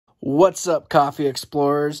What's up, coffee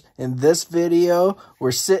explorers? In this video,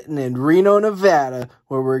 we're sitting in Reno, Nevada,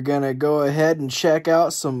 where we're gonna go ahead and check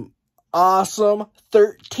out some awesome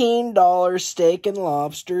 $13 steak and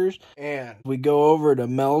lobsters. And we go over to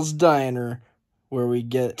Mel's Diner, where we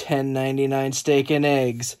get $10.99 steak and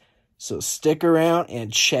eggs. So stick around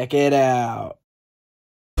and check it out.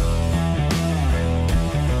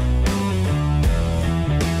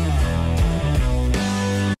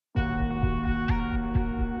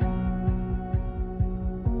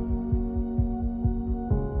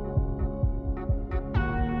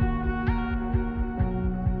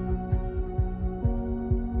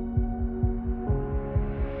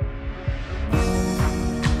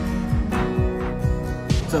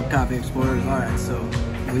 What's up, coffee explorers? Alright, so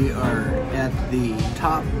we are at the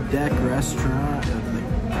top deck restaurant of the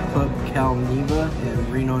Club Cal-Neva in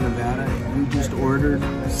Reno, Nevada. We just ordered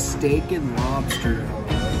steak and lobster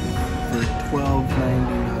for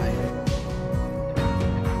 $12.99.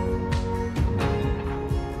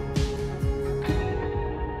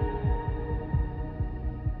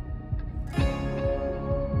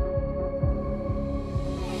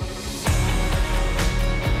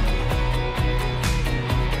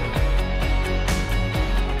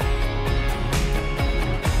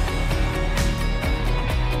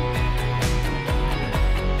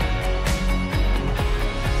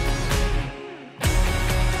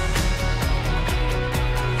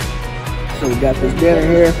 So we got this dinner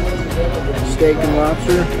here, steak and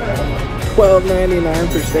lobster,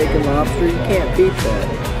 $12.99 for steak and lobster. You can't beat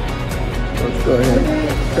that. So let's go ahead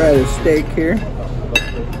and try the steak here.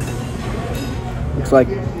 Looks like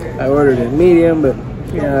I ordered it medium, but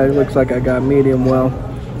yeah, it looks like I got medium well.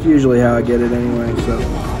 It's usually how I get it anyway, so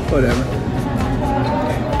whatever.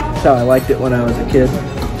 That's how I liked it when I was a kid.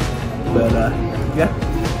 But yeah.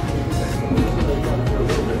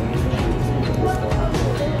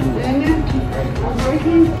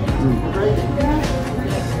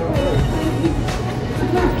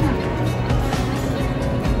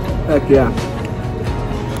 Heck yeah.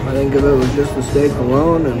 I think if it was just the steak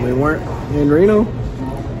alone and we weren't in Reno,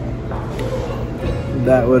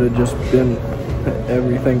 that would have just been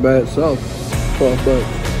everything by itself. 12 bucks.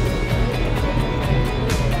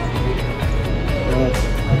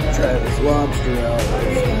 Let's try this lobster out.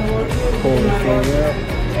 Let's pull this thing out.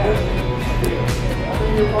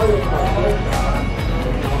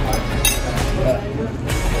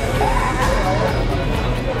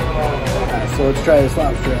 Alright, so let's try this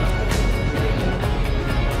lobster out.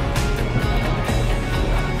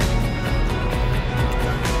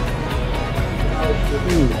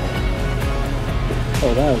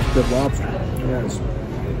 Oh, that was good lobster. Yeah, it's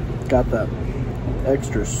got that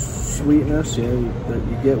extra sweetness, that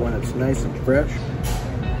you get when it's nice and fresh.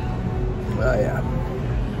 Oh yeah.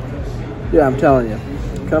 Yeah, I'm telling you.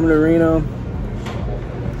 Come to Reno.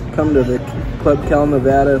 Come to the Club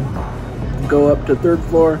Cal-Nevada. Go up to 3rd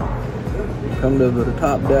floor. Come to the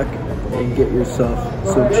top deck and get yourself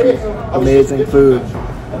some cheap, amazing food.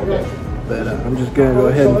 But I'm just gonna go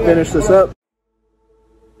ahead and finish this up.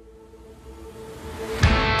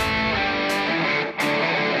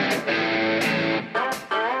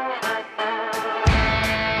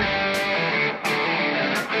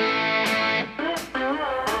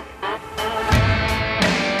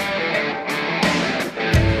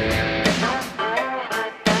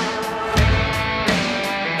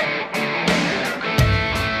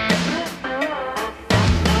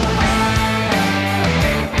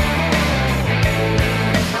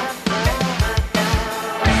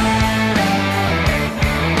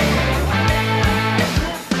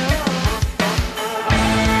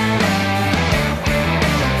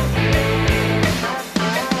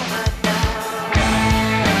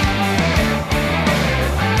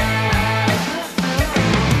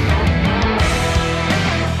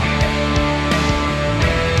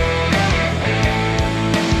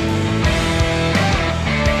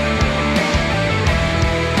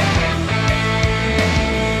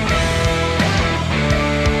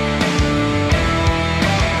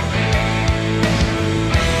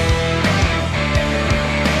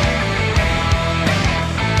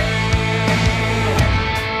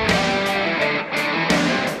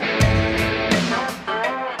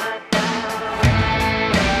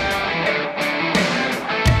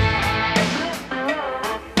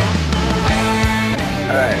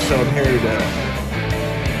 Alright, so I'm here at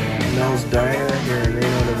Mel's Diner here in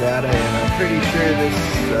Reno, Nevada, and I'm pretty sure this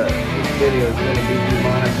video is going to be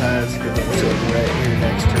demonetized because I'm sitting right here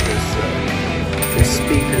next to this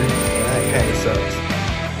speaker, and that kind of sucks.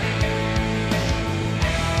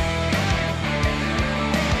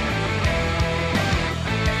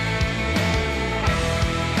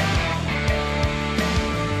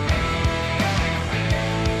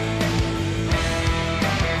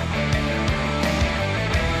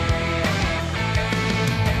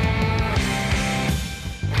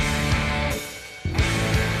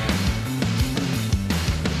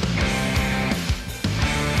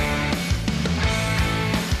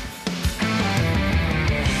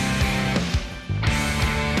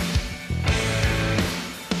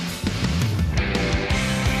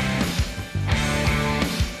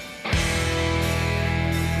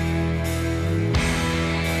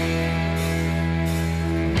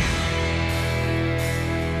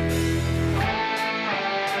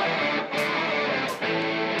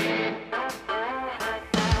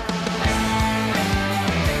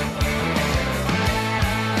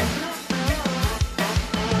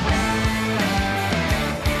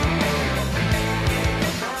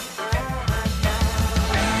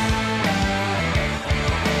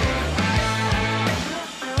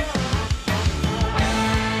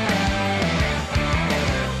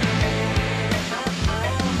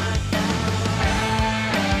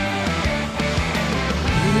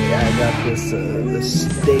 the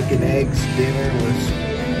steak and eggs dinner with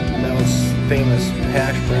Mel's famous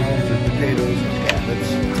hash browns and potatoes and cabbage.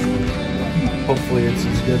 Hopefully it's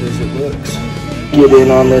as good as it looks. Get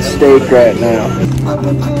in on this steak right now.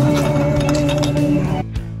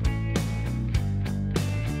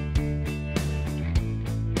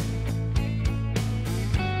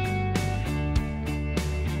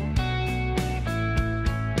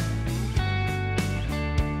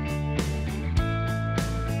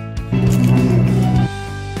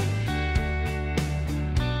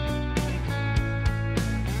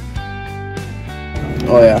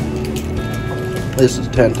 Oh yeah, this is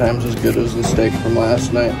 10 times as good as the steak from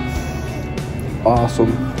last night.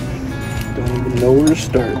 Awesome. Don't even know where to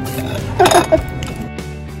start.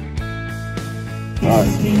 Alright,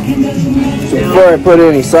 so before I put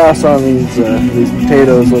any sauce on these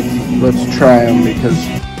potatoes, let's try them because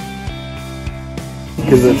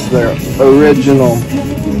it's their original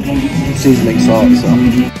seasoning salt. So.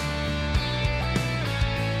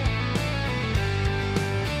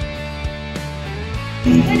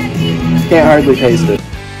 Can't hardly taste it.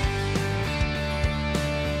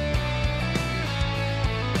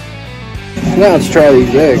 Now let's try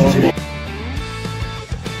these eggs.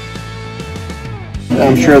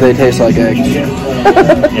 I'm sure they taste like eggs.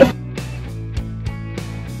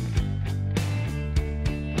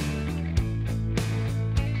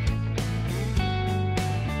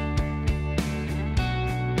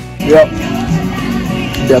 Yep.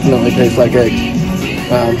 Definitely tastes like eggs.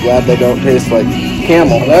 I'm glad they don't taste like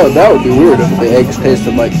camel. That would be weird if the eggs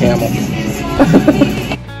tasted like camel.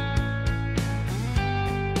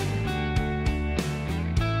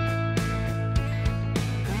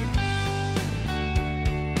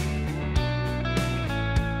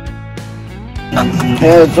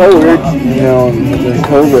 Yeah, it's so weird, you know, with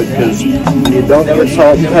COVID, because you don't get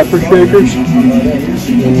salt and pepper shakers,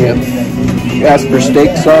 and you ask for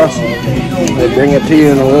steak sauce, they bring it to you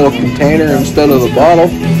in a little container instead of the bottle.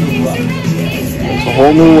 It's a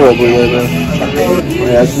whole new world we live in.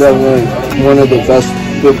 Yeah, it's definitely one of the best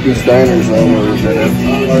 50s diners I've ever been in.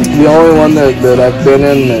 The only one that I've been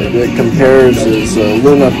in that compares is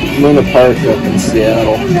Luna Park up in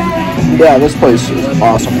Seattle. Yeah, this place is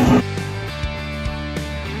awesome.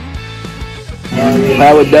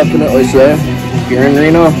 I would definitely say, if you're in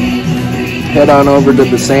Reno, head on over to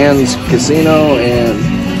the Sands Casino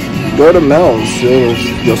and go to Mel's.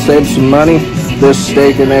 You'll save some money. This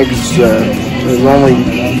steak and eggs is only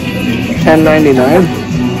 $10.99.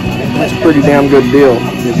 That's a pretty damn good deal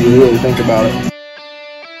if you really think about it.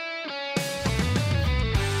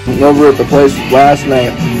 Over at the place last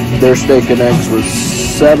night, their steak and eggs was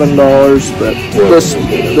 $7, but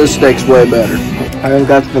this steak's way better. I think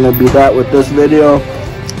that's going to be that with this video.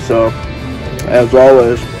 So, as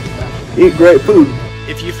always, eat great food.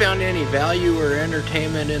 If you found any value or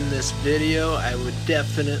entertainment in this video, I would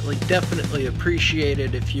definitely appreciate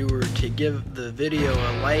it if you were to give the video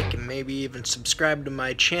a like and maybe even subscribe to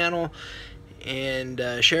my channel and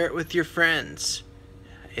share it with your friends.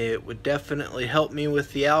 It would definitely help me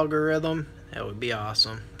with the algorithm. That would be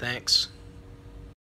awesome. Thanks.